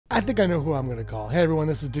I think I know who I'm going to call. Hey everyone,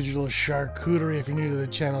 this is Digital Charcuterie. If you're new to the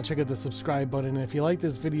channel, check out the subscribe button. And if you like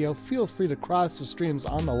this video, feel free to cross the streams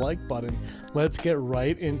on the like button. Let's get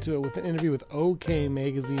right into it with an interview with OK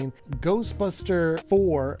Magazine. Ghostbuster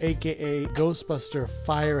 4, aka Ghostbuster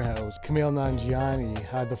Firehouse, KUMAIL NANJIANI,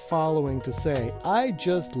 had the following to say: I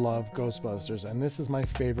just love Ghostbusters, and this is my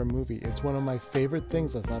favorite movie. It's one of my favorite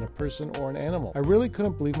things that's not a person or an animal. I really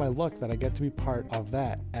couldn't believe my luck that I get to be part of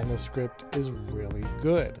that, and the script is really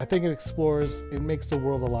good. I think it makes the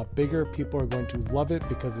world a lot bigger. People are going to love it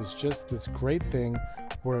because it's just this great thing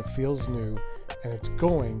where it feels new and it's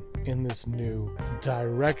going in this new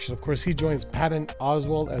direction. Of course, he joins Patton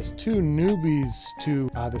Oswalt as two newbies to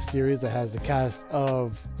the series that has the cast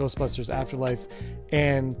of Ghostbusters Afterlife.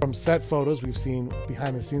 And from set photos we've seen,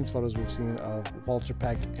 behind the scenes photos we've seen of Walter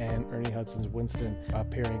Peck and Ernie Hudson's Winston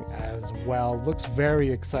appearing as well. Looks very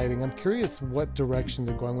exciting. I'm curious what direction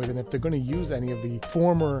they're going with and if they're going to use any of the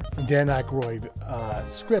former Dan Aykroyd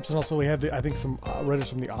scripts. And also we have, I think, some writers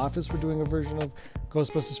from The Office for doing a version of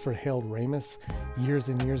Ghostbusters for Harold Ramis years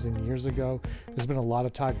and years and years ago. There's been a lot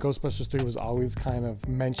of talk. Ghostbusters 3 was always kind of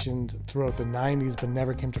mentioned throughout the 90s, but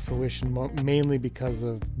never came to fruition, mainly because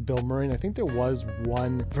of Bill Murray. And I think there was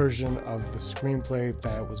one version of the screenplay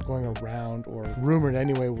that was going around, or rumored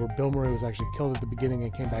anyway, where Bill Murray was actually killed at the beginning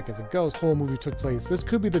and came back as a ghost. The whole movie took place, this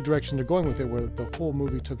could be the direction they're going with it, where the whole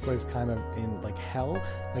movie took place kind of in like hell,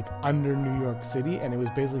 like under New York City, and it was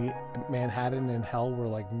basically Manhattan and hell were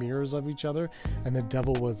like mirrors of each other, and the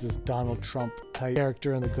devil was this Donald Trump type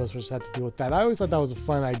character, and the Ghostbusters had to deal with that. I always thought that was a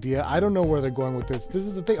fun idea. I don't know where they're going with this. This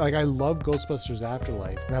is the thing, like, I love Ghostbusters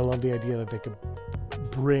Afterlife, and I love the idea that they could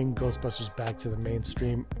bring Ghostbusters back to the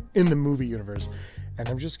mainstream in the movie universe. And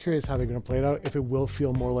I'm just curious how they're going to play it out, if it will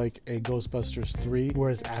feel more like a Ghostbusters 3,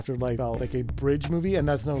 whereas Afterlife felt like a bridge movie. And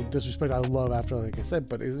that's no disrespect, I love Afterlife, like I said,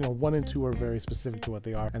 but 1 and 2 are very specific to what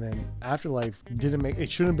they are. And then Afterlife it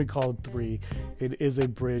shouldn't be called 3. It is a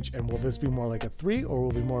bridge. And will this be more like a 3, or will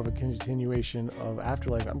it be more of a continuation of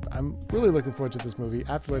Afterlife? I'm really looking forward to this movie.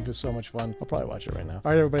 Afterlife is so much fun. I'll probably watch it right now.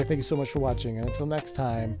 All right, everybody, thank you so much for watching. And until next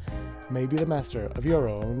time, may be the master of your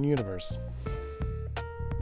own universe.